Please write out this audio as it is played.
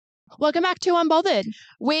Welcome back to Unbothered.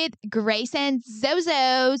 with Grace and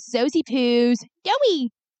Zozo, Zozy Poos,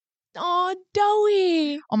 Dowie. Oh,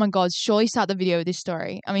 Dowie. Oh my God, surely start the video with this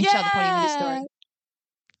story. I mean, start the podium with this story.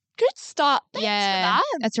 Good start. Thanks for Yeah, that.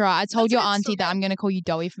 that's right. I told That's a your good auntie story. that I'm going to call you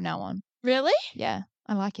Dowie from now on. Really? Yeah,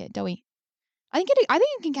 I like it, Dowie. I think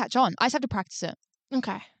it can catch on. I just have to practice it.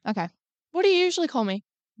 Okay. Okay, What do you usually call me?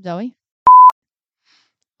 Zoe.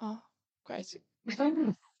 Oh, crazy.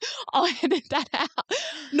 I'll edit that out.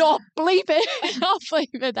 No, bleep it. I'll bleep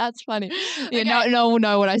it. That's funny. Yeah, Okay. no one will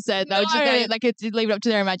know what I said. They'll just No. leave it up to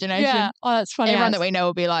their imagination. Yeah. Oh, that's funny. Everyone that we know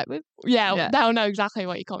will be like, yeah, they'll know exactly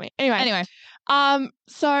what you call me. Anyway.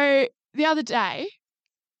 So the other day,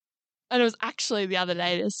 and it was actually the other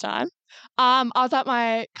day this time, I was at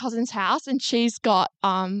my cousin's house and she's got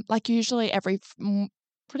like usually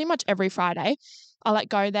pretty much every Friday, I like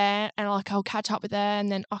go there and like I'll catch up with her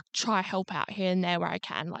and then I'll try help out here and there where I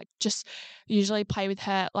can, like just usually play with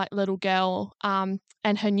her like little girl and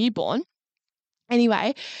her newborn.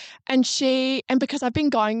 Anyway, and because I've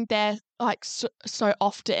been going there like so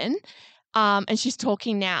often, and she's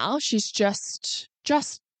talking now, she's just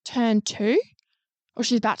turned 2, or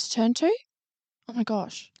she's about to turn 2. Oh my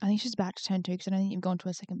gosh. I think she's about to turn 2 because I don't think you've gone to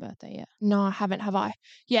her second birthday yet. No, I haven't, have I?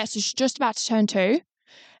 Yeah, so she's just about to turn 2.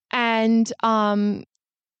 And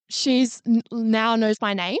she's now knows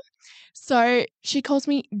my name. So she calls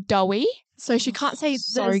me Dowie. So she can't say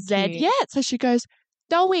So the Z cute. yet. So she goes,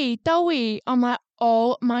 Dowie, Dowie. I'm like,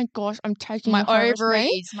 oh my gosh, I'm taking My her with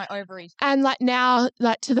me. ovaries. And like now,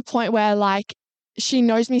 like to the point where like she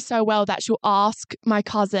knows me so well that she'll ask my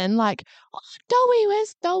cousin, like, oh, Dowie,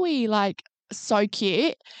 where's Dowie? Like, so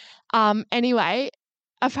cute. Anyway,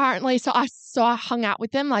 apparently, so I hung out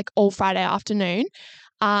with them like all Friday afternoon.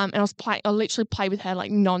 And I literally played with her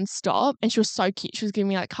like nonstop, and she was so cute. She was giving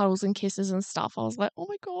me like cuddles and kisses and stuff. I was like, oh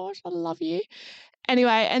my gosh, I love you.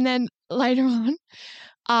 Anyway, and then later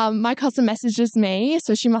on, my cousin messages me,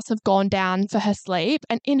 so she must have gone down for her sleep,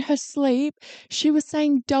 and in her sleep, she was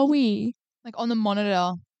saying Dowie. Like on the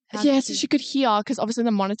monitor. How Yeah, so cute. she could hear, because obviously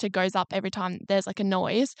the monitor goes up every time there's like a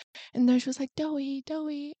noise. And then she was like, Dowie,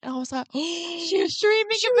 Dowie. And I was like, She was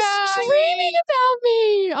dreaming dreaming about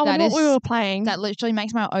me. I wonder what we were playing. That literally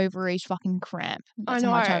makes my ovaries fucking cramp. That's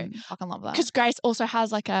how much I fucking love that. Because Grace also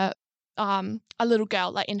has like a little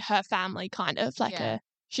girl like in her family, kind of like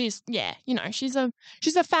she's she's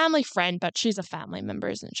a family friend, but she's a family member,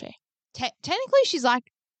 isn't she? Technically, she's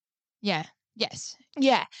like, yes.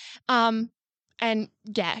 Yeah. And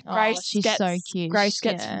yeah, Grace she's gets so cute. Grace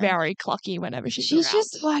gets very clucky whenever she's She's around.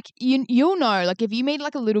 just like you'll know, like if you meet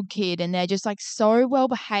like a little kid and they're just like so well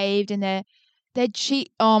behaved and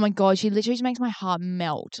oh my God, she literally just makes my heart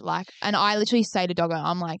melt. Like, and I literally say to Doggo,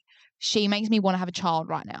 I'm like, she makes me want to have a child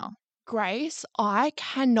right now. Grace, I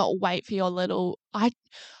cannot wait for your little. I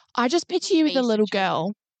just picture you with a little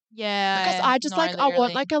girl. Yeah, because I just I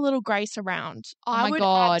want like a little Grace around. Oh I my would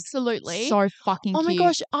God, absolutely. so fucking Oh cute. my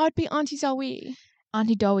gosh, I'd be Auntie Zoe.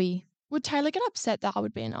 Auntie Dowie. Would Taylor get upset that I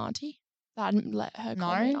would be an auntie? That I'd let her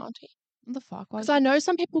call me an auntie? What the fuck? Because I know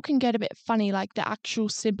some people can get a bit funny, like the actual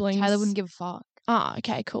siblings. Taylor wouldn't give a fuck. Ah,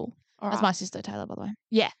 okay, cool. That's my sister Taylor, by the way.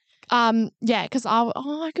 Yeah. Yeah, because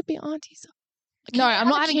I could be Auntie Zoe. No, I'm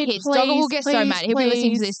not having kids. Doggo will get so mad. He'll be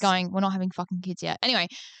listening to this going, we're not having fucking kids yet. Anyway,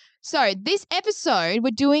 so this episode,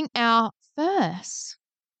 we're doing our first.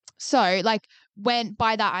 So, like,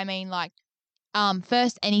 by that, I mean, like,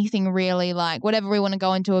 first anything really, like, whatever we want to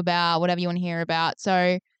go into about, whatever you want to hear about.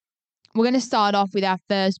 So, we're going to start off with our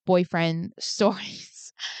first boyfriend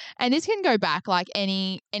stories. And this can go back, like,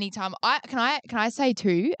 any time. Can I say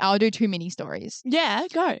 2? I'll do 2 mini stories. Yeah,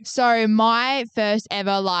 go. So, my first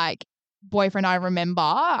ever, like, boyfriend I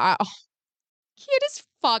remember, cute as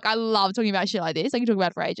fuck. I love talking about shit like this. I can talk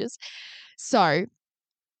about it for ages. So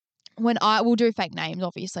when we'll do fake names,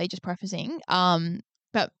 obviously, just prefacing.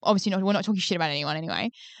 But obviously we're not talking shit about anyone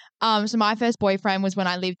anyway. So my first boyfriend was when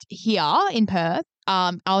I lived here in Perth.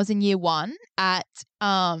 I was in year 1 at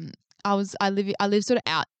I lived sort of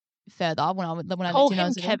out further when I lived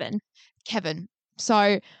in Kevin. Kevin.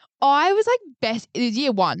 So I was like it was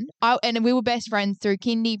year 1. And we were best friends through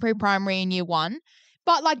kindy, pre-primary and year 1.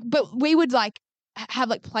 But we would like have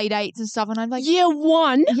like play dates and stuff, and I'm like, year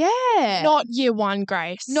 1? Yeah. Not year 1,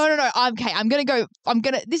 Grace. No.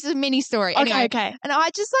 This is a mini story. Anyway, Okay. And I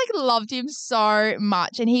just like loved him so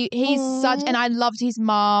much, and he's such, and I loved his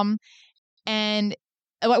mom, and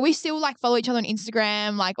like we still like follow each other on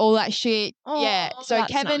Instagram, like all that shit. Oh, yeah. So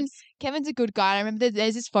Kevin's a good guy. I remember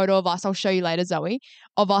there's this photo of us. I'll show you later, Zoe,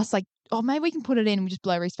 of us like. Oh, maybe we can put it in and just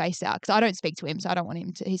blur his face out because I don't speak to him, so I don't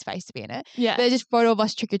want his face to be in it. Yeah. But there's this photo of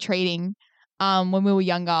us trick or treating, when we were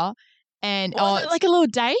younger, And was it like a little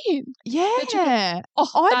date? Yeah. I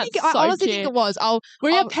honestly think it was.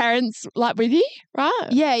 Were your parents like with you? Right.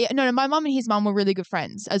 Yeah. No, my mum and his mum were really good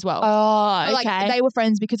friends as well. Oh, okay. Like they were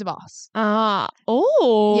friends because of us. Oh.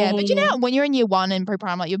 Yeah, but you know when you're in year 1 and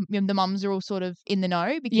pre-prime, like the mums are all sort of in the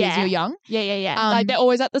know because you're young. Yeah. Like they're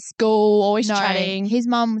always at the school, always chatting. His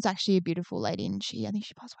mum was actually a beautiful lady, and I think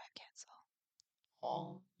she passed away of cancer.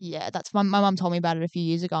 Oh. Yeah, that's my mum told me about it a few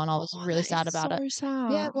years ago, and I was really sad about it. So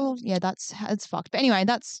sad. Yeah, well, yeah, it's fucked. But anyway,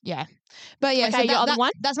 that's But yeah, okay, so your other one.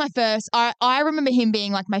 That's my first. I remember him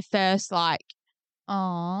being like my first, like,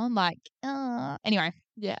 anyway,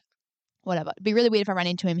 yeah, whatever. It'd be really weird if I ran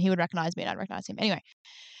into him. He would recognize me, and I'd recognize him. Anyway,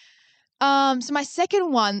 so my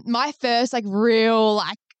second one, my first like real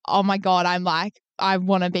like, oh my god, I'm like, I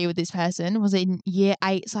want to be with this person, was in year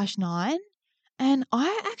 8/9, and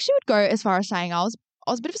I actually would go as far as saying I was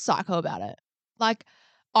a bit of a psycho about it. Like,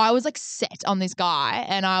 I was like set on this guy,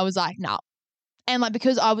 and I was like, no. And like,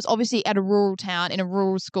 because I was obviously at a rural town in a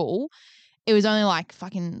rural school, it was only like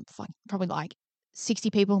fucking probably like 60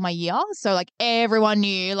 people in my year. So like everyone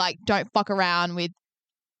knew, like, don't fuck around with,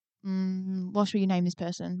 what should you name this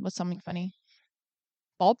person? What's something funny?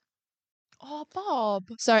 Bob? Oh, Bob.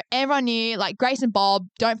 So everyone knew, like, Grace and Bob,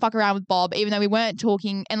 don't fuck around with Bob, even though we weren't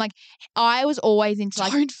talking. And like, I was always into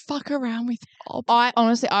like, don't fuck around with Bob. I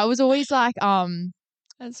was always like,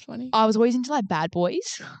 that's funny. I was always into like bad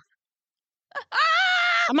boys.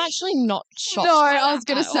 I'm actually not shocked. No, I was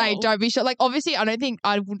gonna say, don't be shocked. Like, obviously, I don't think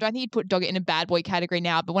you'd put Doggett in a bad boy category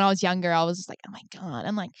now. But when I was younger, I was just like, oh my god,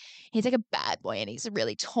 I'm like, he's like a bad boy, and he's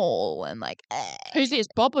really tall, and like, who's this,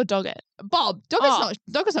 Bob or Doggett? Bob.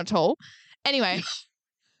 Doggett's not tall. Anyway,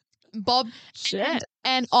 Bob. Shit.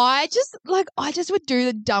 And I just would do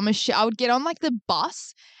the dumbest shit. I would get on like the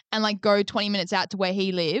bus and like go 20 minutes out to where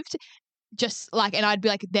he lived. Just like, and I'd be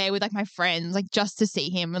like there with like my friends, like just to see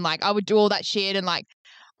him, and like I would do all that shit, and like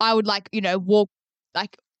I would like, walk,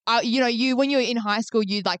 like, when you were in high school,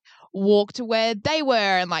 you'd like walk to where they were,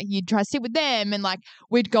 and like you'd try to sit with them, and like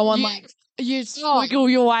we'd go on you wiggle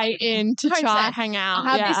your way in to try to hang out.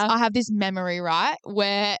 I have this memory, right,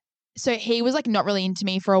 where so he was like not really into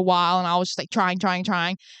me for a while, and I was just like trying,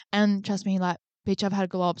 and trust me, like, bitch, I've had a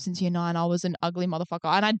glow up since year 9. I was an ugly motherfucker,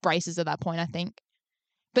 and I had braces at that point, I think.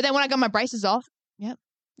 But then when I got my braces off, yep.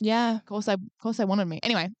 Yeah. Of course they wanted me.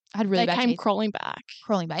 Anyway, I had really bad teeth. They came crawling back.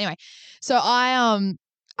 Anyway, so I oh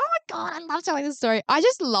my god, I love telling this story. I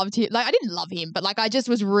just loved him. Like, I didn't love him, but like I just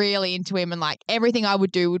was really into him, and like everything I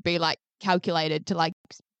would do would be like calculated to like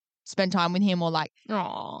spend time with him or like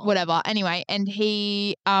whatever. Anyway, and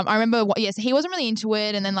he I remember so he wasn't really into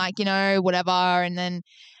it, and then like, whatever, and then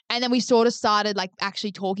we sort of started like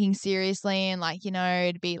actually talking seriously, and like,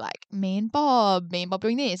 it'd be like me and Bob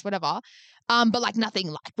doing this, whatever. But like nothing,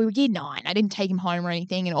 like we were year 9. I didn't take him home or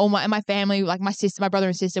anything. And all my family, like my brother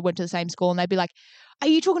and sister went to the same school, and they'd be like, are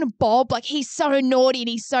you talking to Bob? Like, he's so naughty and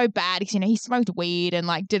he's so bad. Because, he smoked weed and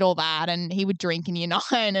like did all that, and he would drink in year 9,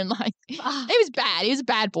 and like it was bad. He was a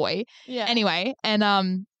bad boy. Yeah. Anyway, and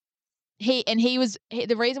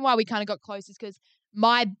the reason why we kind of got close is because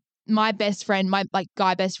my best friend, my like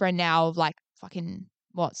guy best friend now of like fucking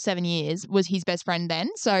 7 years, was his best friend then.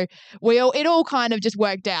 So it all kind of just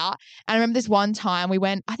worked out. And I remember this one time we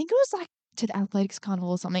went, I think it was like to the athletics carnival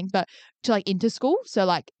or something, but to like inter-school. So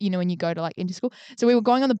like, when you go to like inter-school. So we were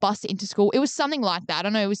going on the bus to inter-school. It was something like that. I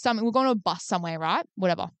don't know. It was something, we were going to a bus somewhere, right?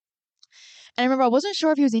 Whatever. And I remember I wasn't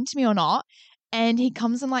sure if he was into me or not. And he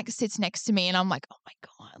comes and like sits next to me, and I'm like, oh my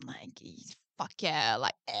God, like he's fuck yeah,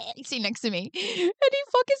 like he's sitting next to me. And he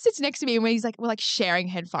fucking sits next to me, and we're like sharing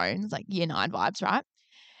headphones, like year 9 vibes, right?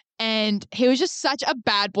 And he was just such a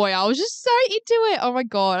bad boy. I was just so into it. Oh my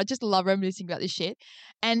God. I just love reminiscing about this shit.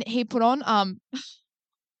 And he put on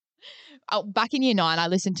back in year 9, I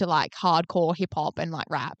listened to like hardcore hip hop and like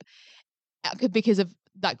rap because of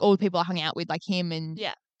like all the people I hung out with, like him and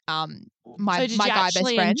my so did my you guy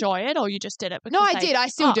best friend. Enjoy it, or you just did it? No, I did. I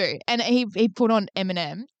still do. And he put on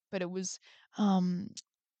Eminem, but it was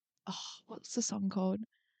what's the song called?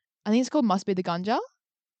 I think it's called Must Be the Ganja,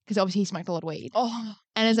 because obviously he smoked a lot of weed. Oh.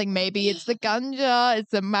 And it's like, maybe it's the ganja,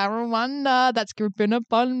 it's the marijuana that's gripping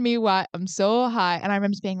upon me while I'm so high. And I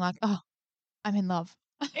remember just being like, oh, I'm in love.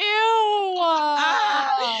 Ew.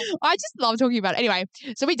 I just love talking about it. Anyway,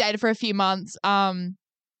 so we dated for a few months. Nothing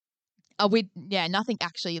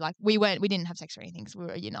actually, like we didn't have sex or anything because we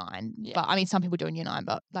were year 9. Yeah. But I mean, some people do in year 9,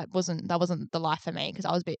 but that wasn't the life for me, because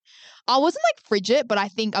I wasn't like frigid, but I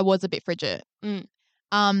think I was a bit frigid. He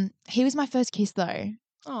was my first kiss though.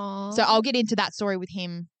 Aww. So I'll get into that story with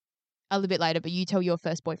him a little bit later, but you tell your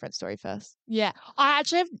first boyfriend story first. Yeah. I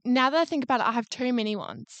actually have, now that I think about it, I have 2 mini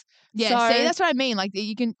ones. Yeah, So, see, that's what I mean. Like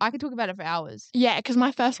I could talk about it for hours. yeah, because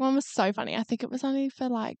my first one was so funny. I think it was only for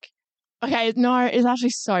like, okay, no, it's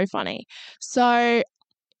actually so funny. So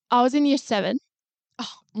I was in year 7.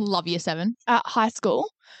 Oh, love year 7. At high school.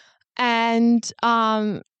 And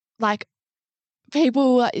like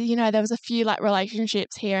people, you know, there was a few like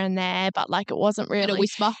relationships here and there, but like it wasn't really. And a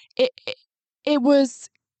whisper.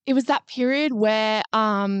 It was that period where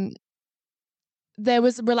there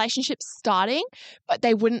was relationships starting, but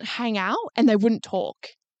they wouldn't hang out and they wouldn't talk.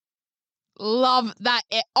 Love that.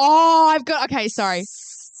 Okay, sorry.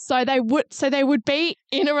 So they would be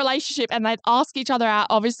in a relationship and they'd ask each other out,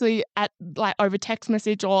 obviously at like over text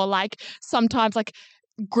message, or like sometimes like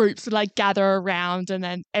groups would like gather around and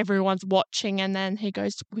then everyone's watching, and then he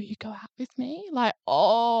goes, "Will you go out with me?" Like,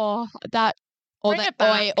 oh, that. Or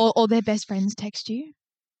their best friends text you.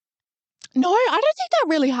 No, I don't think that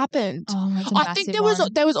really happened. Oh, that's a I think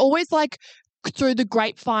there was always like through the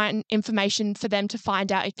grapevine information for them to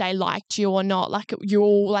find out if they liked you or not. Like you're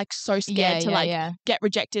all like so scared to get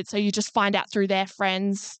rejected, so you just find out through their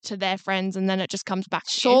friends to their friends, and then it just comes back.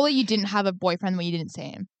 Surely you didn't have a boyfriend where you didn't see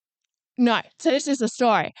him. No, so this is the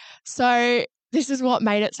story. So this is what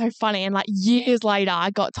made it so funny, and like years later, I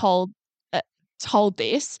got told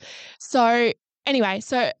this. So anyway,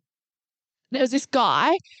 so there was this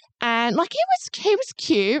guy. And like he was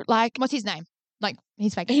cute. Like, what's his name? Like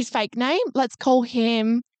his fake name. Let's call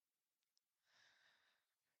him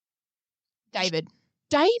David.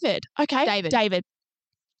 Okay. David.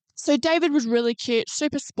 So David was really cute,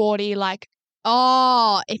 super sporty. Like,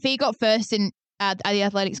 if he got first in at the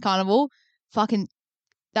athletics carnival, fucking,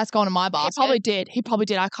 that's going to my basket. He probably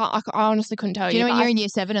did. I honestly couldn't tell you. Do you know when you're in year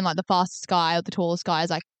 7 and like the fastest guy or the tallest guy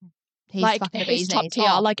is like. He's like he's top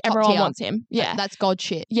tier. Like everyone wants him. Yeah, that's God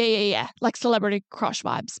shit. Yeah. Like celebrity crush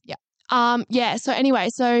vibes. Yeah. Yeah. So anyway,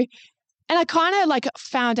 and I kind of like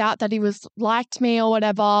found out that he was liked me or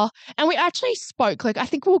whatever, and we actually spoke. Like I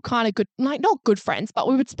think we were kind of good, like not good friends, but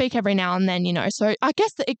we would speak every now and then, you know. So I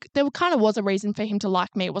guess that there kind of was a reason for him to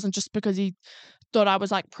like me. It wasn't just because he thought I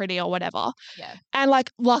was like pretty or whatever. Yeah. And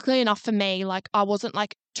like luckily enough for me, like I wasn't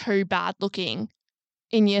like too bad looking.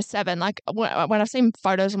 In year 7, like when I've seen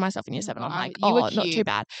photos of myself in year 7, I'm like, not too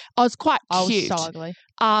bad. I was quite cute. I was so ugly.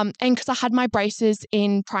 And because I had my braces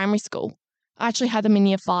in primary school, I actually had them in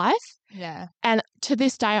year 5. Yeah. And to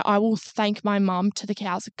this day, I will thank my mum to the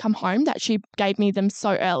cows that come home that she gave me them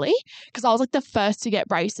so early, because I was like the first to get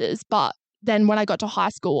braces. But then when I got to high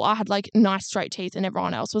school, I had like nice straight teeth, and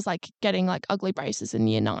everyone else was like getting like ugly braces in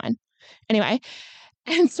year 9. Anyway.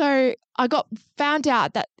 And so I found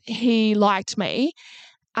out that he liked me.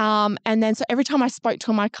 And then so every time I spoke to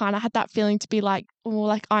him, I kind of had that feeling to be like, oh,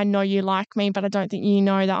 like I know you like me, but I don't think you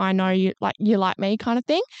know that I know you like me kind of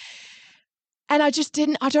thing. And I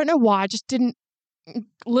don't know why, I just didn't,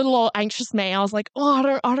 little old anxious me. I was like,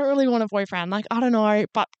 oh, I don't really want a boyfriend. Like, I don't know,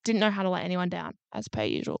 but didn't know how to let anyone down as per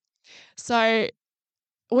usual. So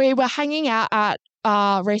we were hanging out at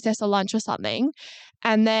recess or lunch or something.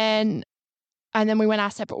 And then we went our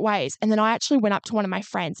separate ways. And then I actually went up to one of my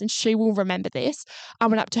friends, and she will remember this. I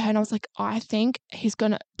went up to her and I was like, I think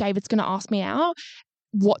David's going to ask me out.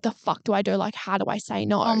 What the fuck do I do? Like, how do I say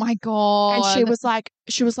no? Oh my God. And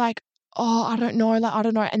she was like, oh, I don't know. Like, I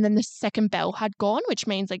don't know. And then the second bell had gone, which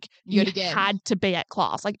means like you had to be at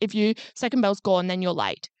class. Like if second bell's gone, then you're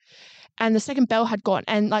late. And the second bell had gone,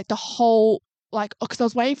 and like the whole, like, because I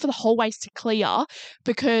was waiting for the hallways to clear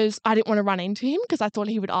because I didn't want to run into him, because I thought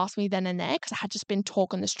he would ask me then and there, because I had just been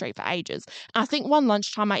talking the street for ages. And I think one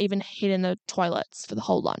lunchtime I even hid in the toilets for the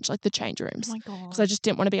whole lunch, like the change rooms. Oh my God. Because I just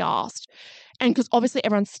didn't want to be asked. And because obviously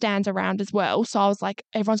everyone stands around as well. So I was like,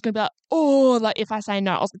 everyone's going to be like, oh, like if I say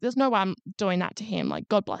no. I was like, there's no way I'm doing that to him. Like,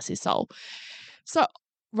 God bless his soul. So,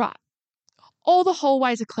 right. All the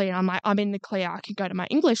hallways are clear. I'm like, I'm in the clear. I can go to my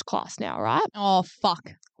English class now, right? Oh,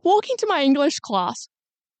 fuck. Walking to my English class,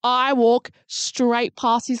 I walk straight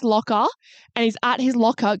past his locker, and he's at his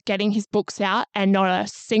locker getting his books out, and not a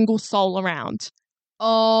single soul around.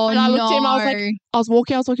 Oh, and I looked at him, I was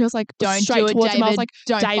walking, I was like, don't straight do it, towards David. him. I was like,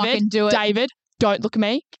 don't fucking do it. David, don't look at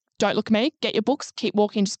me. Don't look at me. Get your books, keep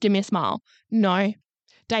walking, just give me a smile. No.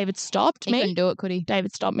 David stopped me. He couldn't do it, could he?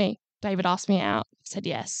 David stopped me. David asked me out. I said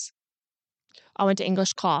yes. I went to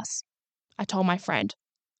English class. I told my friend.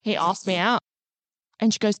 He asked me out.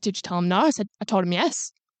 And she goes, did you tell him no? I said, I told him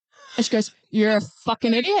yes. And she goes, you're a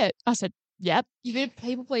fucking idiot. I said, yep. You've been a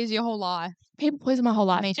people pleaser your whole life. People pleaser my whole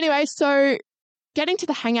life. Anyway, so getting to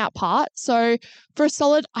the hangout part. So for a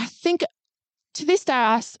solid, I think to this day,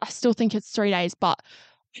 I still think it's 3 days, but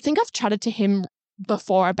I think I've chatted to him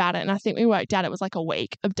before about it. And I think we worked out it was like a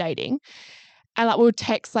week of dating. And like we would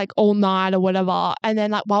text like all night or whatever. And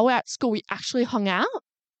then like while we're at school, we actually hung out.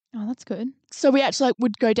 Oh, that's good. So we actually like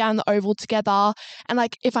would go down the Oval together. And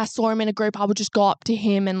like if I saw him in a group, I would just go up to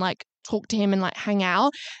him and like talk to him and like hang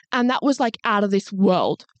out. And that was like out of this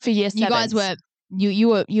world for year 7. You guys were you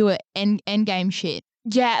were end game shit.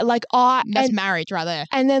 Yeah, like that's marriage right there.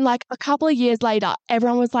 And then like a couple of years later,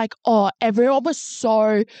 everyone was like, everyone was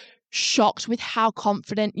so shocked with how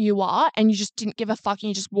confident you are, and you just didn't give a fuck, and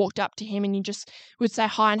you just walked up to him and you just would say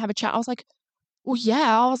hi and have a chat. I was like, well,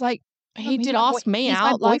 yeah. I was like, he did ask me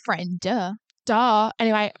out. He's my boyfriend, like, duh.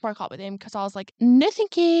 Anyway, I broke up with him because I was like, no,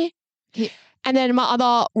 thank you. Yeah. And then my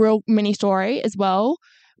other real mini story as well,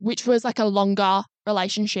 which was like a longer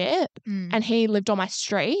relationship, and he lived on my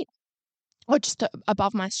street. Or just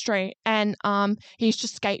above my street, and he used to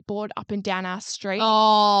skateboard up and down our street.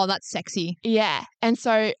 Oh, that's sexy. Yeah, and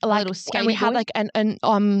so like we had like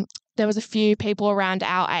there was a few people around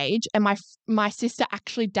our age, and my sister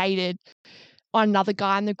actually dated another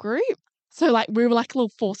guy in the group. So like we were like a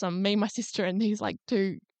little foursome, me, my sister, and these like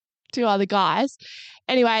two other guys.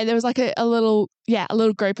 Anyway, there was like a little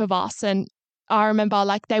group of us, and I remember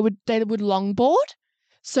like they would longboard.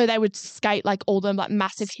 So they would skate like all them like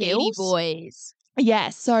massive hills. Boys. Yeah.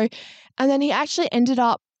 So, and then he actually ended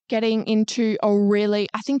up getting into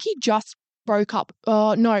I think he just broke up.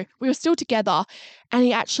 No, we were still together, and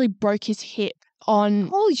he actually broke his hip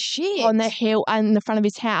holy shit on the hill in the front of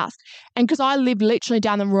his house. And because I lived literally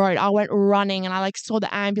down the road, I went running and I like saw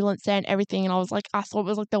the ambulance there and everything, and I was like, I thought it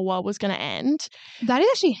was like the world was going to end. That is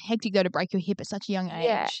actually hectic though, to break your hip at such a young age.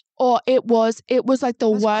 Yeah. Or it was like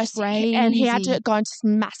the That's worst. crazy. And he had to go into this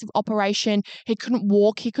massive operation. He couldn't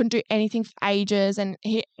walk. He couldn't do anything for ages. And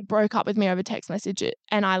he broke up with me over text message.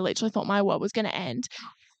 And I literally thought my world was going to end.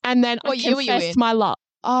 And then I confessed my love.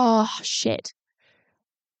 Oh, shit.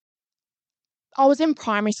 I was in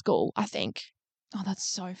primary school, I think. Oh, that's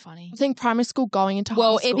so funny. I think primary school going into high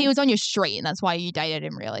school. Well, if he was on your street and that's why you dated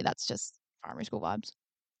him, really, that's just primary school vibes.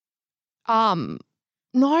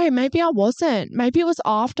 No, maybe I wasn't. Maybe it was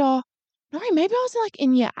after. No, maybe I was like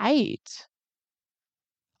in year 8.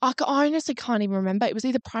 I honestly can't even remember. It was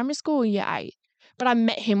either primary school or year 8. But I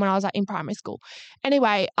met him when I was like in primary school.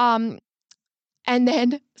 Anyway, and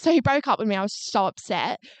then so he broke up with me. I was so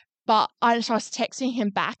upset. But I was texting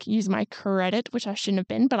him back, use my credit, which I shouldn't have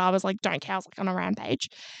been, but I was like, don't care. I was like on a rampage.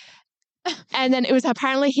 And then it was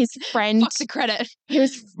apparently his friend. Fuck the credit. He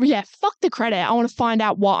was, fuck the credit. I want to find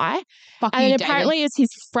out why. Fuck and you, then apparently it's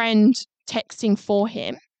his friend texting for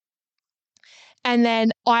him. And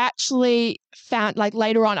then I actually found, like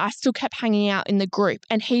later on, I still kept hanging out in the group,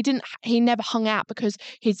 and he never hung out because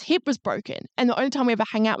his hip was broken. And the only time we ever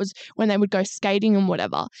hung out was when they would go skating and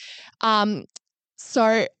whatever.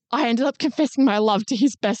 So I ended up confessing my love to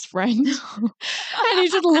his best friend. And he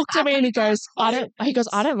just looked at me and he goes, I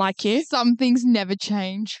don't like you. Some things never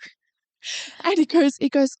change. And he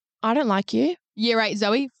goes, I don't like you. Year 8,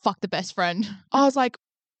 Zoe, fuck the best friend. I was like,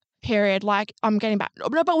 period. Like, I'm getting back. No,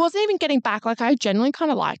 but I wasn't even getting back. Like, I genuinely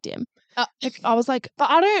kind of liked him. I was like, but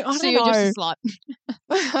I don't know. You're just a slut.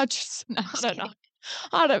 I don't know.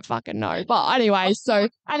 I don't fucking know. But anyway, so,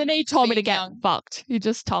 and then he told me to get fucked. He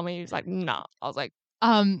just told me, he was like, nah. I was like,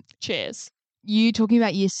 cheers. You talking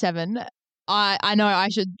about year 7, I know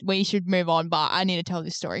we should move on, but I need to tell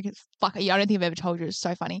this story because fuck, I don't think I've ever told you. It's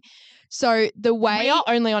so funny. So the way we are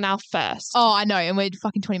only on our first. Oh, I know, and we're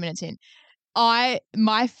fucking 20 minutes in.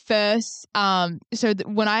 My first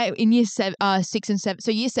when I in year 6 and 7,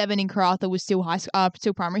 so year 7 in Karratha was still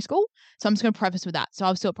still primary school. So I'm just going to preface with that. So I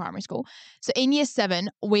was still at primary school. So in year 7,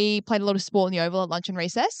 we played a lot of sport in the Oval at lunch and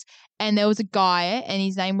recess, and there was a guy, and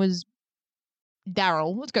his name was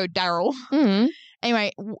Daryl. Let's go Daryl. Mm.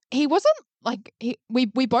 Anyway, he wasn't like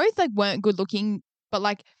we both like weren't good looking, but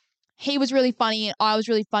like he was really funny and I was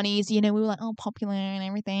really funny. So, we were like popular and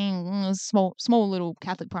everything. It was small little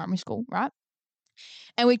Catholic primary school, right?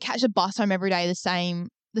 And we'd catch a bus home every day, the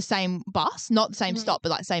same bus, not the same stop, but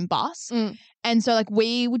like same bus. Mm. And so like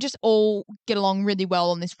we would just all get along really well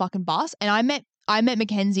on this fucking bus. And I met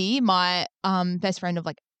Mackenzie, my best friend of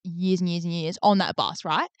like years and years and years, on that bus,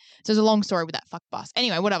 right? So there's a long story with that fuck bus.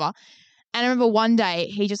 Anyway, whatever. And I remember one day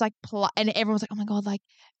he just like and everyone was like, oh my God, like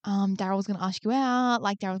Daryl's gonna ask you out,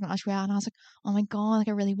 and I was like, oh my God, like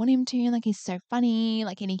I really want him to, like he's so funny,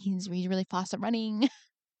 like and he's really fast at running.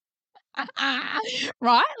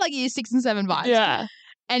 Right? Like year 6 and 7 vibes. Yeah.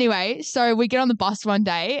 Anyway, so we get on the bus one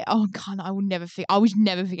day. Oh God, I would never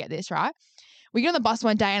forget this, right? We get on the bus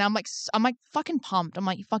one day and I'm like fucking pumped. I'm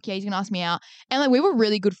like, fuck yeah, he's gonna ask me out. And like we were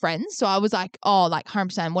really good friends. So I was like, oh, like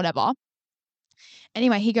 100%, whatever.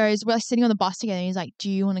 Anyway, he goes, we're like sitting on the bus together. And he's like, do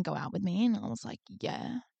you want to go out with me? And I was like,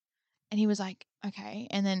 yeah. And he was like, okay.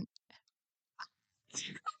 And then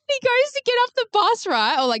he goes to get off the bus,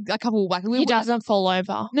 right? Or like a couple of He doesn't fall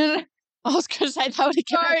over. No. I was going to say that would have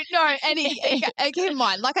No. And keep in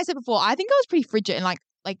mind, like I said before, I think I was pretty frigid in like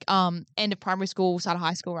end of primary school, start of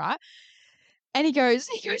high school, right? And he goes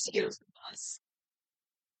to get off the bus.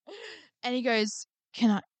 And he goes,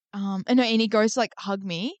 can I, and he goes to like hug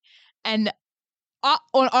me. And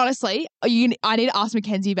honestly, I need to ask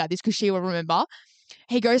Mackenzie about this because she will remember.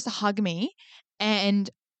 He goes to hug me and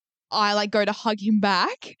I like go to hug him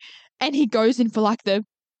back and he goes in for like the,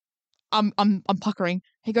 I'm puckering.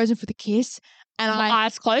 He goes in for the kiss and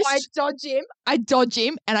eyes closed. I dodge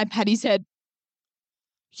him and I pat his head.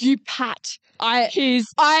 You pat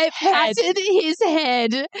I patted his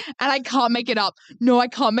head and I can't make it up. No, I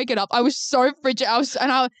can't make it up. I was so frigid. So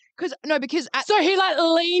he like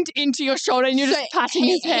leaned into your shoulder and you're just patting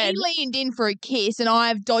his head. He leaned in for a kiss and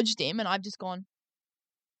I've dodged him and I've just gone.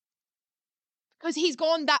 Because he's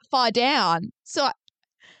gone that far down. So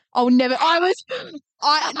and then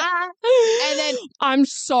I'm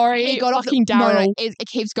sorry. He got fucking Daryl. No, it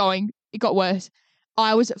keeps going. It got worse.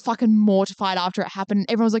 I was fucking mortified after it happened.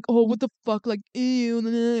 Everyone was like, oh, what the fuck? Like,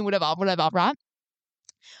 ew, whatever, right?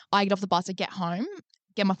 I get off the bus, I get home,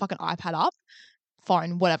 get my fucking iPad up,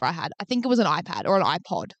 phone, whatever I had. I think it was an iPad or an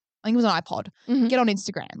iPod. I think it was an iPod. Mm-hmm. Get on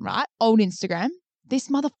Instagram, right? Old Instagram. This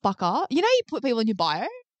motherfucker, you know you put people in your bio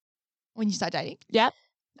when you start dating? Yep.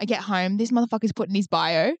 I get home, this motherfucker's put in his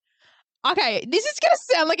bio. Okay, this is going to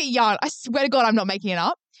sound like a yarn. I swear to God, I'm not making it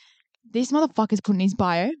up. This motherfucker's put in his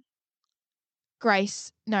bio.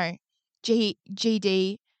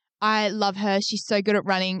 GD. I love her. She's so good at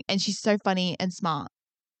running and she's so funny and smart.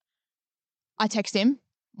 I text him.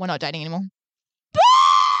 We're not dating anymore.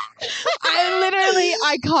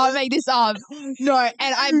 I can't make this up. No, and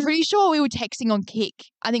I'm pretty sure we were texting on Kik.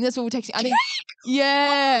 I think that's what we were texting. I think,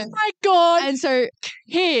 yeah. Oh my God. And so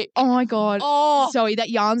Kik. Oh my God. Oh. Zoe, that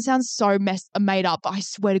yarn sounds so made up, but I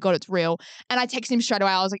swear to God it's real. And I texted him straight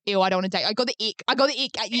away. I was like, ew, I don't want to date. I got the ick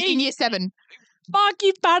in year 7. Fuck,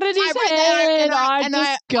 you patted his head.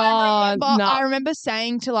 I remember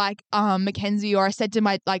saying to like Mackenzie, or I said to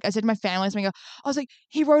my family something. I was like,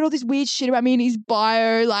 he wrote all this weird shit about me in his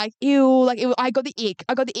bio, like ew, like I got the ick,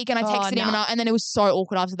 and I texted him, and then it was so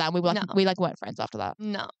awkward after that. We were like, we weren't friends after that.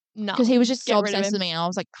 No, because he was just so obsessed with me, and I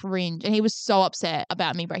was like cringe, and he was so upset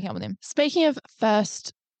about me breaking up with him. Speaking of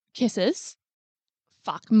first kisses.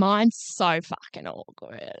 Fuck, mine's so fucking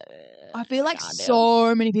awkward. I feel like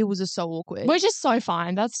so many people's are so awkward. We're just so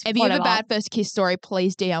fine. If you have a bad first kiss story,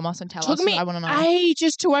 please DM us and tell us. I want to know.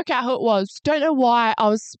 Ages to work out who it was. Don't know why. I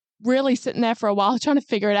was really sitting there for a while trying to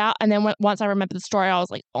figure it out. And then once I remember the story, I was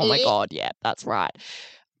like, oh my God, yeah, that's right.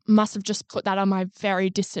 Must have just put that on my very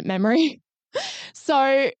distant memory.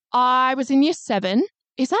 So I was in year 7.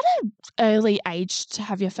 Is that an early age to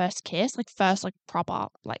have your first kiss? Like first, like proper,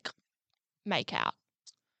 like make out?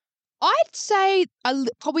 I'd say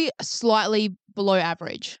probably slightly below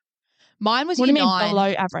average. Mine was what year do you mean 9,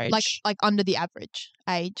 below average? Like under the average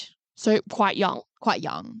age. So quite young. Quite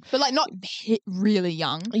young. But like not really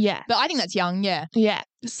young. Yeah. But I think that's young, yeah. Yeah.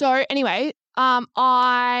 So anyway,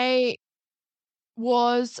 I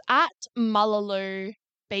was at Mullaloo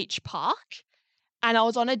Beach Park and I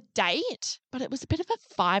was on a date, but it was a bit of a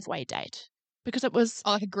 5-way date because it was...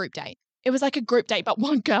 Oh, like a group date. It was like a group date, but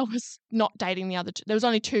one girl was not dating the other two. There was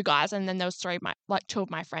only 2 guys, and then there was 2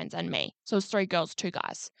 of my friends and me. So it was 3 girls, 2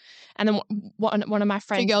 guys, and then one of my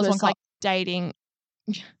friends was like dating,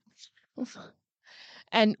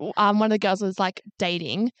 and one of the girls was like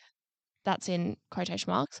dating. That's in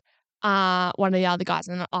quotation marks. One of the other guys,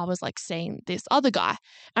 and I was like seeing this other guy,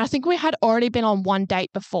 and I think we had already been on one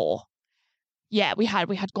date before. Yeah, we had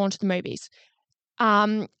gone to the movies.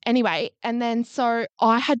 Anyway, and then so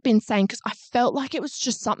I had been saying, because I felt like it was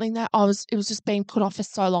just something that it was just being put off for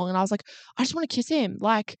so long. And I was like, I just want to kiss him.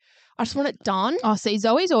 Like, I just want it done. Oh, see,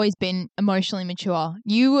 Zoe's always been emotionally mature.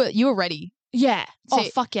 You were ready. Yeah.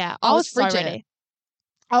 See, fuck yeah. I was so ready.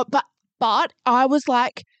 Oh, but I was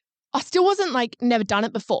like, I still wasn't like, never done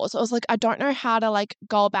it before. So I was like, I don't know how to like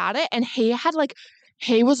go about it. And he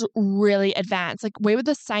was really advanced. Like we were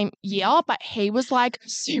the same year, but he was like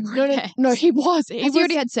no, he was. He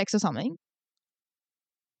already had sex or something?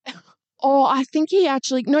 Oh, I think he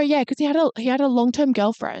actually because he had a long-term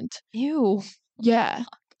girlfriend. Ew. Yeah.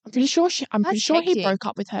 I'm pretty sure he broke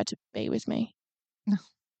up with her to be with me.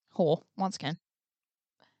 Whore, once again.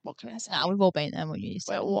 What can I say? Nah, we've all been there when you used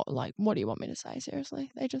to. Well, what do you want me to say?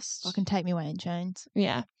 Seriously? They just fucking take me away in chains.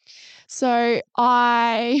 Yeah. So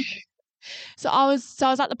I So I was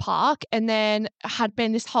at the park, and then had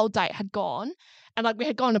been this whole date had gone, and like we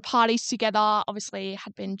had gone to parties together. Obviously,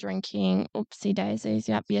 had been drinking. Oopsie daisies.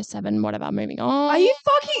 Yep, year 7, whatever. Moving on. Are you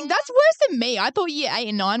fucking? That's worse than me. I thought year 8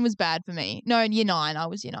 and 9 was bad for me. No, year 9. I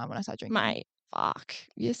was year 9 when I started drinking. Mate, fuck.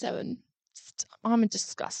 Year 7. I'm a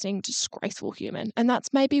disgusting, disgraceful human, and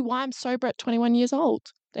that's maybe why I'm sober at 21 years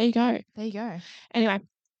old. There you go. There you go. Anyway,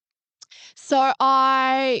 so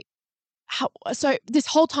so this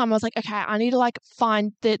whole time I was like, okay, I need to like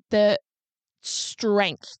find the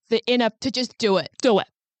strength, the inner to just do it.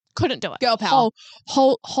 Couldn't do it. Girl power.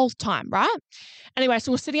 Whole time, right? Anyway,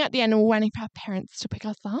 so we're sitting at the end and we're waiting for our parents to pick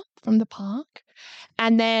us up from the park.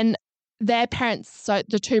 And then their parents, so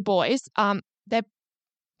the 2 boys, their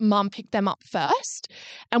mum picked them up first,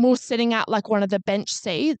 and we were sitting at like one of the bench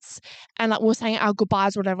seats, and like we were saying our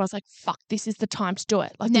goodbyes or whatever. I was like, fuck, this is the time to do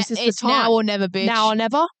it. Like this is the time. Now or never, bitch. Now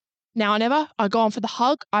or never. I go on for the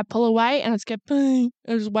hug. I pull away and I just go, boom.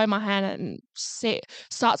 I just wave my hand and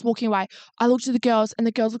starts walking away. I looked at the girls, and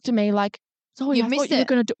the girls looked at me like, Zoe, you've missed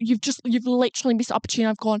it. You've literally missed the opportunity.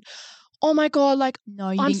 I've gone, oh my God, like, no,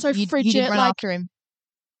 I'm so frigid. You didn't run after him.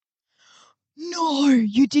 No,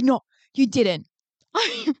 you did not. You didn't.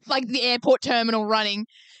 Like the airport terminal running.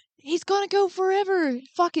 He's gonna go forever.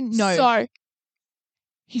 Fucking no. So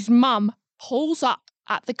his mum pulls up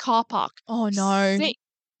at the car park. Oh no.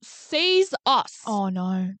 Sees us. Oh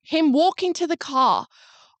no. Him walking to the car.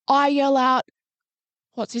 I yell out,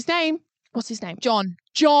 what's his name? John.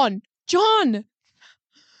 Run.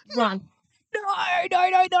 No.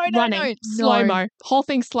 Running. Slow-mo. Whole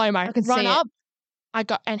thing slow-mo. I can Run see up.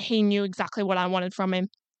 And he knew exactly what I wanted from him.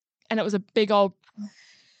 And it was a big old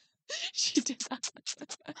she did that.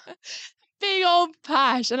 Big old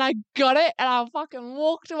pash, and I got it, and I fucking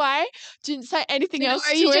walked away. Didn't say anything else.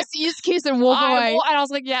 You just kiss and walk away. And I was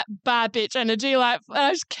like, "Yeah, bad bitch energy." Like, and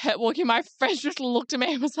I just kept walking. My friend just looked at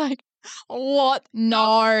me and was like, "What?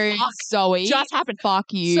 No, Zoe, just happened?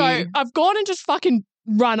 Fuck you." So I've gone and just fucking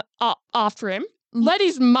run up after him. Let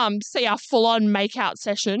his mum see our full-on makeout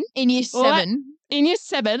session in year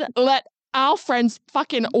 7. Let our friends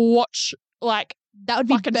fucking watch like. That would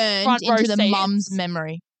be burned into the mum's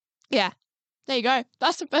memory. Yeah. There you go.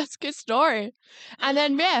 That's the best good story. And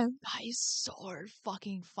then, yeah. That is so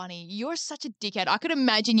fucking funny. You're such a dickhead. I could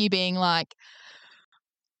imagine you being like,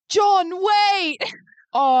 John, wait.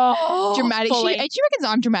 Oh, dramatic. She reckons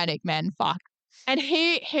I'm dramatic, man. Fuck. And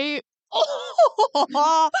he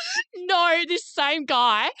no, this same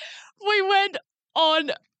guy, we went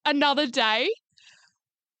on another day.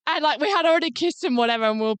 And, like, we had already kissed and whatever,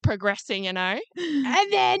 and we were progressing, you know.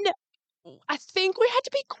 And then I think we had to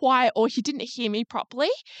be quiet, or he didn't hear me properly.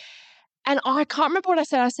 And I can't remember what I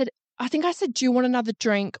said. I think I said, do you want another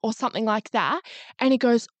drink or something like that? And he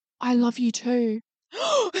goes, I love you too.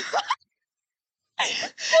 No.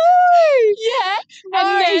 Yeah. No, and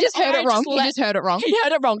then he just heard it wrong. He heard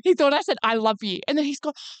it wrong. He thought I said, I love you. And then he's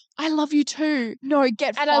gone, I love you too. No,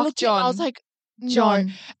 get fucked, I looked John. at him, I was like, John.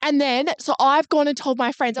 No. And then, so I've gone and told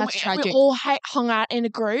my friends. That's tragic. We all hung out in a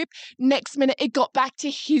group. Next minute, it got back to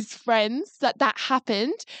his friends that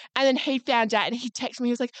happened. And then he found out and he texted me.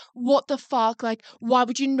 He was like, what the fuck? Like, why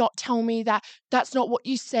would you not tell me that? That's not what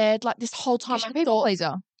you said. Like, this whole time I thought.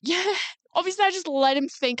 Pleaser. Yeah. Obviously, I just let him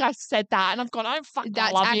think I said that. And I've gone, I don't fucking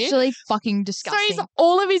love you. That's actually fucking disgusting. So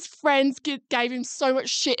all of his friends gave him so much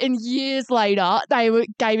shit. And years later,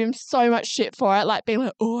 gave him so much shit for it. Like, being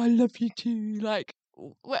like, oh, I love you too. Like,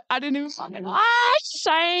 I didn't even fucking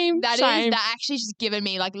shame. That actually just given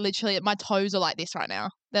me, like, literally, my toes are like this right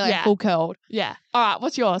now. They're like full curled. Yeah. All right,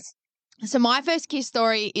 what's yours? So my first kiss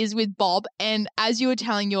story is with Bob. And as you were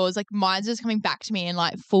telling yours, like, mine's just coming back to me in,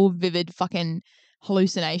 like, full vivid fucking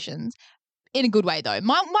hallucinations. In a good way, though.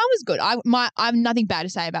 Mine was good. I have nothing bad to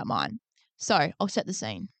say about mine. So I'll set the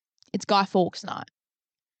scene. It's Guy Fawkes night.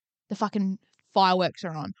 The fucking fireworks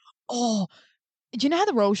are on. Oh, do you know how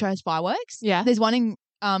the Royal Show has fireworks? Yeah. There's one in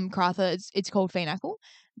Karratha. It's called Finacle.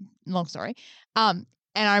 Long story. And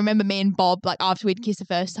I remember me and Bob, like, after we'd kissed the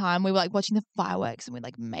first time, we were, like, watching the fireworks and we,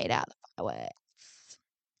 like, made out the fireworks.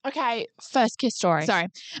 Okay, first kiss story. Sorry.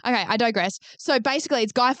 Okay, I digress. So basically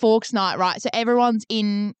it's Guy Fawkes night, right? So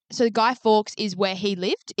so Guy Fawkes is where he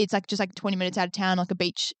lived. It's like just like 20 minutes out of town, like a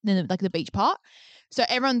beach, like the beach part. So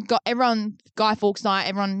Guy Fawkes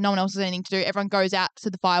night, no one else has anything to do. Everyone goes out to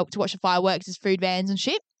to watch the fireworks. There's food vans and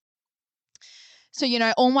shit. So, you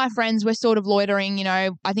know, all my friends were sort of loitering, you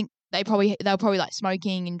know, I think they were probably like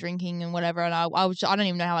smoking and drinking and whatever. And I don't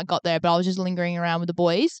even know how I got there, but I was just lingering around with the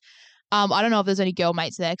boys. I don't know if there's any girl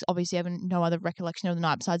mates there because obviously I have no other recollection of the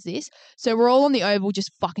night besides this. So we're all on the oval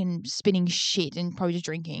just fucking spinning shit and probably just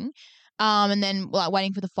drinking. And then like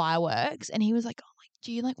waiting for the fireworks, and he was like, "Oh, like,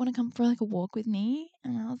 do you like want to come for like a walk with me?"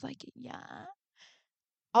 And I was like, "Yeah."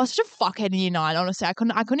 I was such a fuckhead in year 9. Honestly, I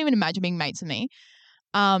couldn't even imagine being mates with me.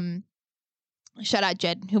 Shout out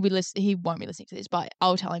Jed. He won't be listening to this, but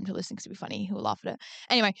I'll tell him to listen because it'll be funny. He'll laugh at it.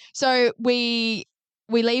 Anyway, so we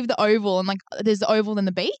leave the oval, and like there's the oval and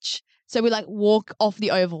the beach. So we like walk off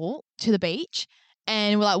the oval to the beach,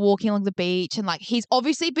 and we're like walking along the beach, and like he's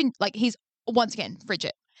obviously been like he's once again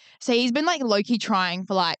frigid. So he's been like low-key trying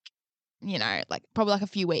for like, you know, like probably like a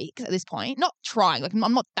few weeks at this point. Not trying, like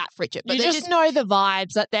I'm not that frigid. But you just know the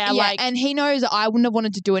vibes that they're like. And he knows that I wouldn't have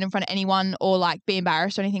wanted to do it in front of anyone or like be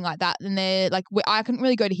embarrassed or anything like that. And they're like, I couldn't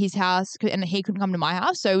really go to his house and he couldn't come to my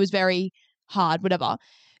house. So it was very hard, whatever.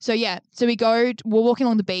 So yeah, so we're walking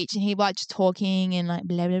along the beach and he like just talking and like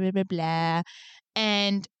blah, blah, blah, blah, blah.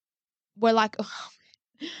 And we're like,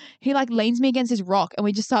 he like leans me against this rock and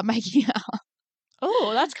we just start making out.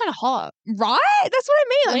 Oh, that's kind of hot. Right? That's what I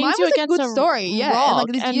mean. Like, mine was a good story. Yeah. Rock,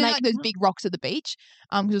 and like, like those big rocks at the beach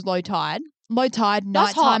because it was low tide. Low tide,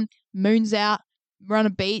 nighttime, moon's out, we're on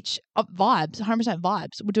a beach. Vibes, 100%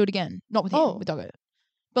 vibes. We'll do it again. Not with him, with Doggo.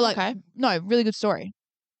 But like, no, really good story.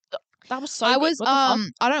 That was so good. I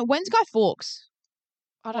don't know. When's Guy Fawkes?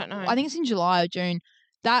 I don't know. I think it's in July or June.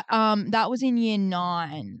 That was in year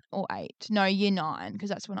 9 or 8. No, year 9 because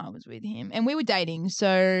that's when I was with him. And we were dating.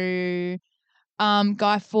 So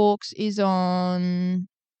Guy Fawkes is on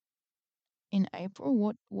in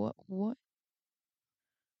April.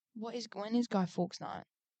 When is Guy Fawkes night?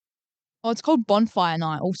 Oh, it's called Bonfire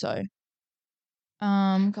Night also.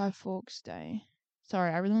 Guy Fawkes Day.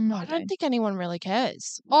 Sorry, I really don't know. I don't think anyone really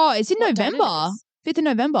cares. Oh, it's in November. 5th of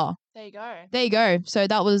November. There you go. There you go. So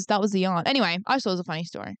that was the yarn. Anyway, I just thought it was a funny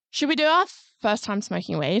story. Should we do our first time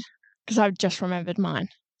smoking weed? Because I've just remembered mine.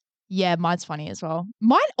 Yeah, mine's funny as well.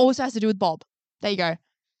 Mine also has to do with Bob. There you go.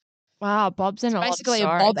 Wow, Bob's in basically a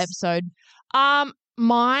Bob episode. Mine,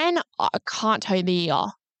 I can't tell you the year.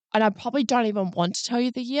 And I probably don't even want to tell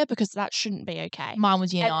you the year because that shouldn't be okay. Mine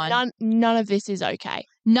was year 9. None of this is okay.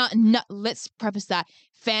 No, let's preface that.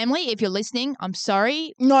 Family, if you're listening, I'm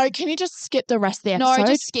sorry. No, can you just skip the rest of the episode? No,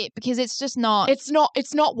 just skip because it's just not. It's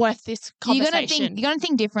not worth this conversation. You're gonna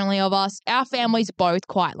think differently of us. Our families both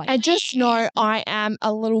quite like. And just know I am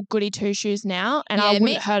a little goody two shoes now, and I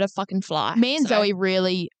wouldn't hurt a fucking fly. Me and Zoe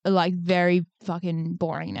really are like very fucking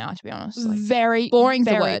boring now, to be honest. Like, very boring.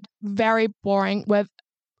 The word. Very boring. We're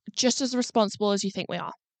just as responsible as you think we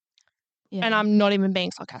are. Yeah. And I'm not even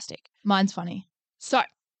being sarcastic. Mine's funny. So,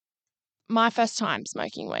 my first time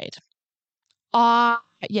smoking weed.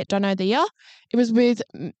 Don't know the year. It was with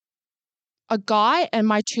a guy and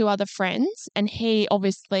my 2 other friends, and he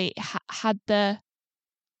obviously had the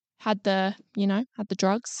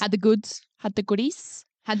drugs, had the goods, had the goodies,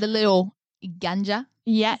 had the little ganja.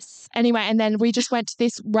 Yes. Anyway, and then we just went to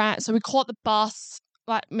this rant. So we caught the bus,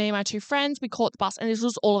 like me and my 2 friends. We caught the bus, and this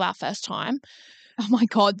was all of our first time. Oh my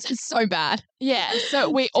God, this is so bad. Yeah,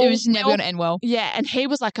 so it was never going to end well. Yeah, and he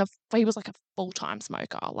was like a full-time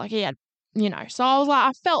smoker. Like he had, so I was like,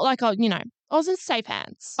 I felt like I was in safe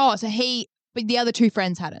hands. Oh, so but the other 2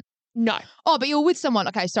 friends hadn't? No. Oh, but you were with someone.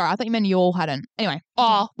 Okay, sorry, I thought you meant you all hadn't. Anyway.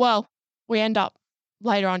 Oh, well, we end up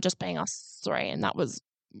later on just being us 3, and that was,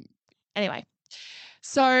 anyway.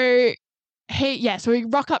 So so we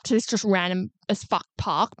rock up to this just random as fuck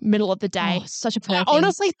park, middle of the day. Oh, such a perfect. I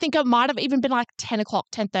honestly think it might have even been like 10 o'clock,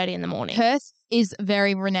 10:30 in the morning. Perth is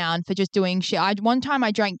very renowned for just doing shit. One time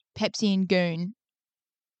I drank Pepsi and Goon.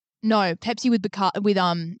 No, Pepsi with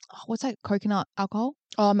what's that coconut alcohol?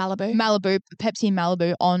 Oh, Malibu. Pepsi and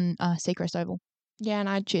Malibu on Seacrest Oval. Yeah, and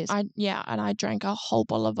I drank a whole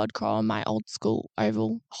bottle of vodka on my old school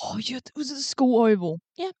oval. Oh, yeah, it was a school oval.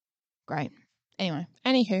 Yeah. Great. Anyway.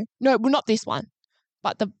 Anywho. No, well, not this one,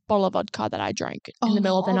 but the bottle of vodka that I drank in the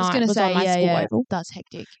middle of the night was on my school oval. That's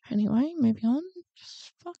hectic. Anyway, moving on.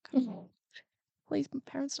 Just fuck. Please, my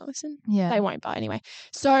parents don't listen. Yeah. They won't, but anyway.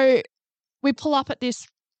 So we pull up at this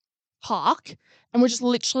park, and we're just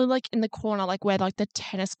literally like in the corner, like where like the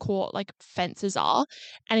tennis court like fences are,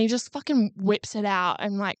 and he just fucking whips it out,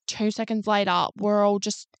 and like 2 seconds later we're all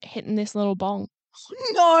just hitting this little bong.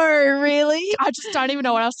 No, really? I just don't even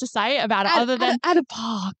know what else to say about it other than at a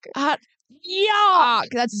park. Yuck.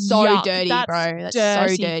 That's so dirty, bro. That's so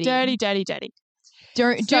dirty. Dirty.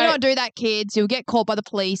 Do not do that, kids. You'll get caught by the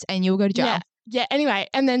police and you'll go to jail. Yeah. Anyway,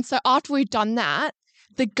 and then so after we'd done that,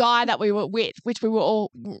 the guy that we were with, which we were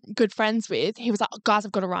all good friends with, he was like, guys,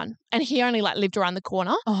 I've got to run. And he only like lived around the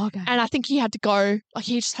corner. Oh, okay. And I think he had to go, like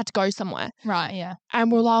he just had to go somewhere. Right, yeah.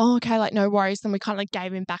 And we're like, oh, okay, like no worries. Then we kind of like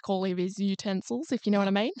gave him back all of his utensils, if you know what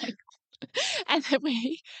I mean. and then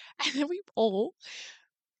we all,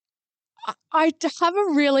 I have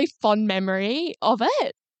a really fond memory of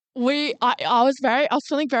it. I was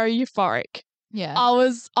feeling very euphoric. Yeah.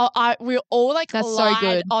 We were all like That's so lied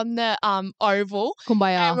good. on the oval.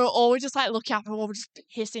 Kumbaya. And we were all just like looking up and we were just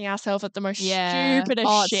pissing ourselves at the most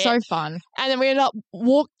stupidest shit. It's so fun. And then we ended up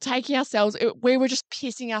taking ourselves. We were just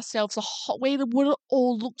pissing ourselves. We would have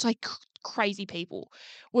all looked like crazy people.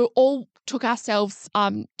 We all took ourselves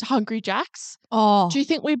to Hungry Jack's. Oh. Do you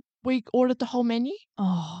think we ordered the whole menu?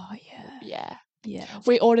 Oh, yeah. Yeah. Yeah.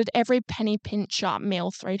 We ordered every penny pincher meal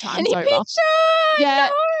 3 times penny over. Pincher! Yeah.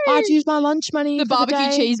 No! I'd use my lunch money. The barbecue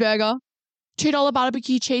cheeseburger. $2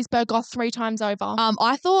 barbecue cheeseburger 3 times over.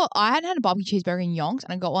 I thought I hadn't had a barbecue cheeseburger in yonks,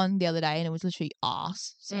 and I got one the other day, and it was literally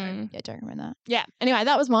arse. So yeah, don't recommend that. Yeah. Anyway,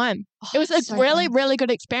 that was mine. It was a really, really good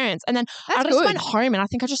experience. And then I just went home, and I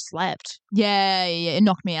think I just slept. Yeah. It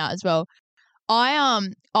knocked me out as well. I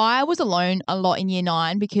was alone a lot in year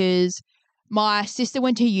 9 because my sister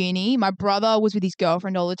went to uni. My brother was with his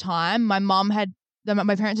girlfriend all the time. My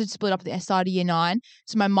parents had split up at the start of year 9.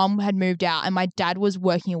 So my mum had moved out and my dad was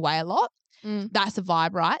working away a lot. That's the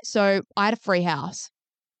vibe, right? So I had a free house.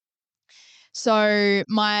 So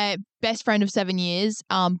my best friend of 7 years,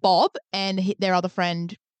 Bob, and their other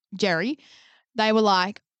friend, Jerry, they were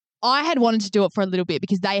like, I had wanted to do it for a little bit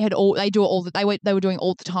because they were doing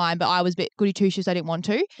all the time, but I was a bit goody two shoes. I didn't want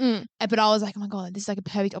to, but I was like, oh my god, this is like a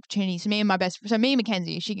perfect opportunity. So me and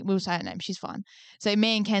Mackenzie, we'll say her name, she's fun. So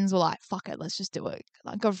me and Kenz were like, fuck it, let's just do it.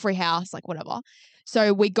 Like, got a free house, like whatever.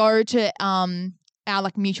 So we go to our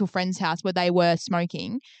like mutual friend's house where they were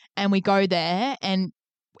smoking, and we go there, and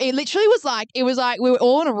it literally was like we were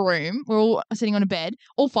all in a room, we were all sitting on a bed,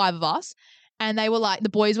 all 5 of us, and they were like, the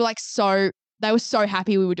boys were like they were so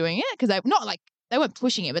happy we were doing it because they weren't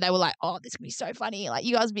pushing it, but they were like, oh, this could be so funny. Like,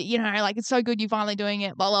 you guys, like, it's so good you're finally doing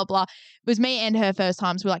it, blah, blah, blah. It was me and her first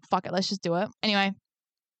time, so we're like, fuck it, let's just do it. Anyway,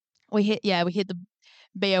 we hit the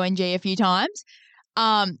BONG a few times.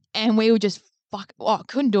 And we were just I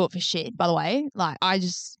couldn't do it for shit, by the way. Like, I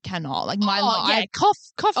just cannot. Like,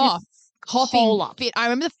 coughing fit. I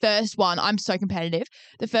remember the first one, I'm so competitive.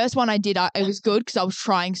 The first one I did, it was good because I was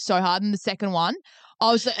trying so hard. And the second one,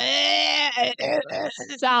 I was like,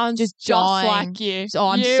 sounds just like you. So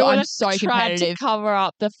I'm so competitive. Tried to cover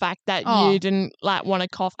up the fact that you didn't like want to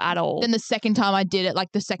cough at all. Then the second time I did it,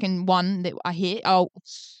 like the second one that I hit,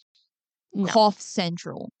 cough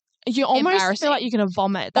central. You almost feel like you're gonna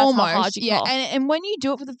vomit. That's how hard you cough. And when you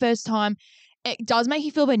do it for the first time, it does make you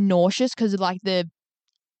feel a bit nauseous because of like the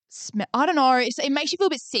smell. I don't know. It makes you feel a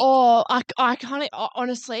bit sick. Oh, I can't.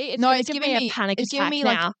 Honestly, it's giving me a panic attack giving me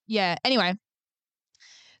now. Like, yeah. Anyway.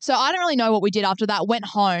 So I don't really know what we did after that. Went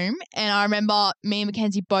home, and I remember me and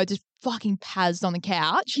Mackenzie both just fucking pazzed on the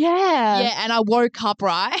couch. Yeah. Yeah, and I woke up,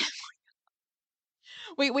 right?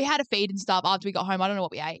 we had a feed and stuff after we got home. I don't know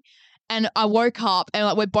what we ate. And I woke up, and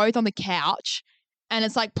like we're both on the couch, and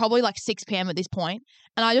it's like probably like 6 p.m. at this point.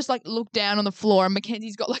 And I just like look down on the floor, and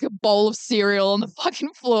Mackenzie's got like a bowl of cereal on the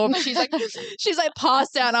fucking floor. And she's like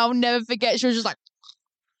passed out, and I'll never forget. She was just like,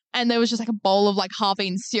 and there was just like a bowl of like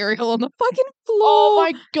half-eaten cereal on the fucking floor. Oh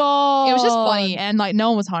my god! It was just funny, and like no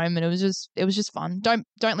one was home, and it was just fun. Don't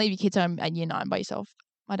leave your kids home at year 9 by yourself.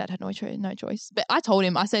 My dad had no choice. But I told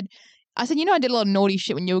him, I said, I did a lot of naughty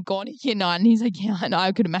shit when you were gone in year 9. And he's like, yeah, I know,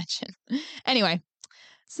 I could imagine. Anyway,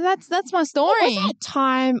 so that's my story.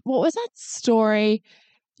 What was that story?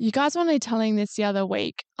 You guys were only telling this the other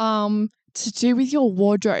week. To do with your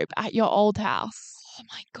wardrobe at your old house. Oh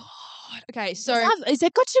my god. Okay, so is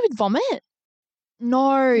that got to do with vomit?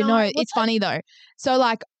 No. It's funny though. So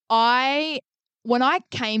like when I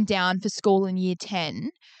came down for school in year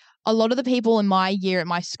 10, a lot of the people in my year at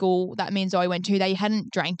my school that me and Zoe went to, they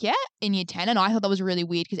hadn't drank yet in year 10, and I thought that was really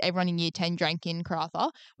weird because everyone in year 10 drank in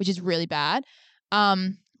Karratha, which is really bad.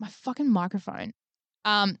 My fucking microphone.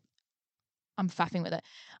 I'm faffing with it.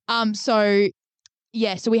 So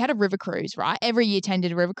we had a river cruise, right? Every year 10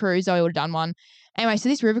 did a river cruise. Zoe would have done one. Anyway, so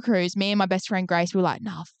this river cruise, me and my best friend Grace, we were like,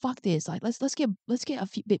 nah, fuck this. Like, let's get a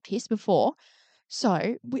bit pissed before. So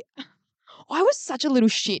I was such a little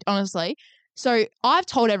shit, honestly. So I've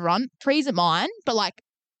told everyone, pre's at mine, but like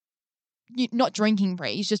not drinking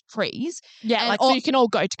pre's, just pre's. Yeah, like so you can all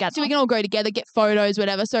go together. So we can all go together, get photos,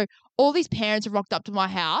 whatever. So all these parents have rocked up to my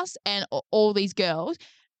house and all these girls.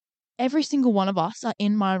 Every single one of us are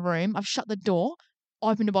in my room. I've shut the door,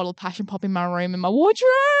 opened a bottle of Passion Pop in my room and my wardrobe,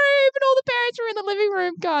 and all the parents were in the living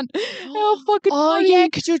room, cunt. How fucking funny. Yeah,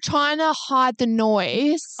 because you're trying to hide the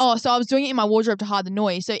noise. Oh, so I was doing it in my wardrobe to hide the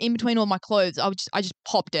noise. So in between all my clothes, I just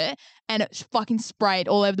popped it, and it fucking sprayed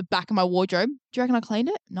all over the back of my wardrobe. Do you reckon I cleaned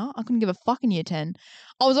it? No, I couldn't give a fuck in year 10.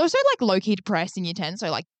 I was also like low-key depressed in year 10, so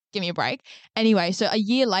like give me a break. Anyway, so a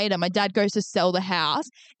year later, my dad goes to sell the house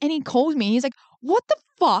and he calls me and he's like, what the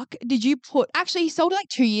fuck did you put? Actually, he sold it like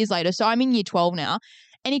 2 years later. So I'm in year 12 now.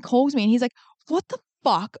 And he calls me and he's like, what the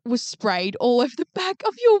fuck was sprayed all over the back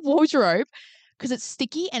of your wardrobe? Because it's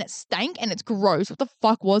sticky and it stank and it's gross. What the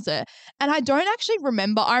fuck was it? And I don't actually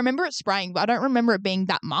remember. I remember it spraying, but I don't remember it being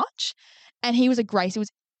that much. And he was like, Grace, it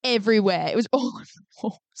was everywhere. It was all over the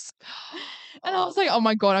walls. And I was like, oh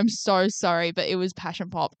my God, I'm so sorry. But it was Passion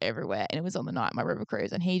Pop everywhere. And it was on the night of my river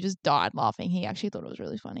cruise. And he just died laughing. He actually thought it was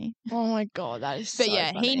really funny. Oh my God, that is But so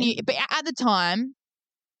yeah, funny. he knew. But at the time,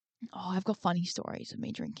 I've got funny stories of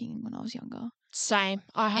me drinking when I was younger. Same.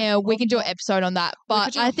 Yeah, we can do an episode on that.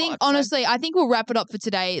 But I think, honestly, I think we'll wrap it up for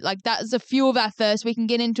today. Like, that's a few of our firsts. We can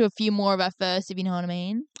get into a few more of our firsts, if you know what I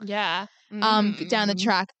mean. Yeah. Down the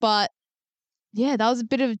track. But yeah, that was a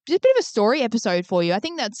bit of a story episode for you. I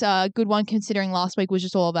think that's a good one considering last week was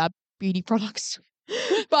just all about beauty products.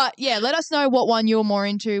 But yeah, let us know what one you're more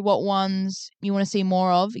into, what ones you want to see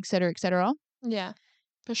more of, et cetera, et cetera. Yeah,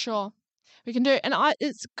 for sure. We can do it. And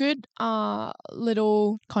it's good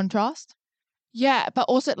little contrast. Yeah, but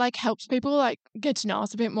also it like helps people like get to know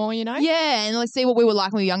us a bit more, you know? Yeah, and let's see what we were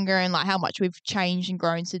like when we were younger and like how much we've changed and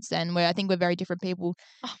grown since then. Where I think we're very different people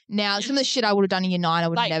now. Some of the shit I would have done in year 9, I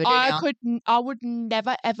would never do now. I would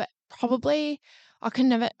never ever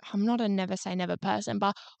I'm not a never say never person,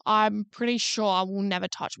 but I'm pretty sure I will never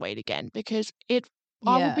touch weed again because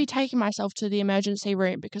I would be taking myself to the emergency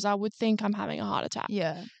room because I would think I'm having a heart attack.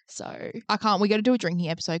 Yeah. So I can't. We got to do a drinking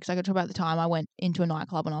episode because I got to talk about the time I went into a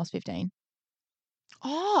nightclub when I was 15.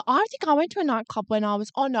 Oh, I think I went to a nightclub when I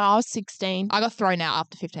was 16. I got thrown out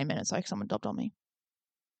after 15 minutes, like someone dobbed on me.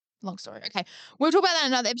 Long story. Okay. We'll talk about that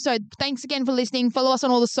in another episode. Thanks again for listening. Follow us on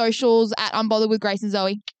all the socials at Unbothered with Grace and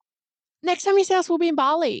Zoe. Next time you see us, we'll be in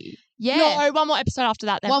Bali. Yeah. No, one more episode after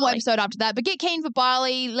that. One more episode after that. But get keen for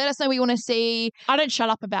Bali. Let us know what you want to see. I don't shut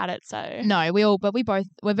up about it, so. No,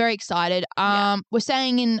 we're very excited. We're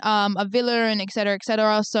staying in a villa and et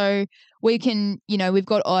cetera, so we can, we've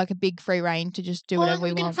got like a big free reign to just do whatever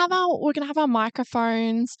we want. We're going to have our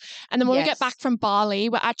microphones, and then when we get back from Bali,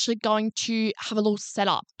 we're actually going to have a little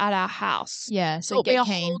setup at our house. Yeah, so it'll be a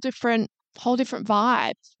whole different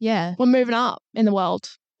vibe. Yeah. We're moving up in the world.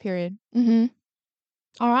 Period. Mm-hmm.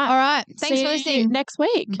 All right. Thanks for listening. Next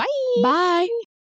week. Bye. Bye.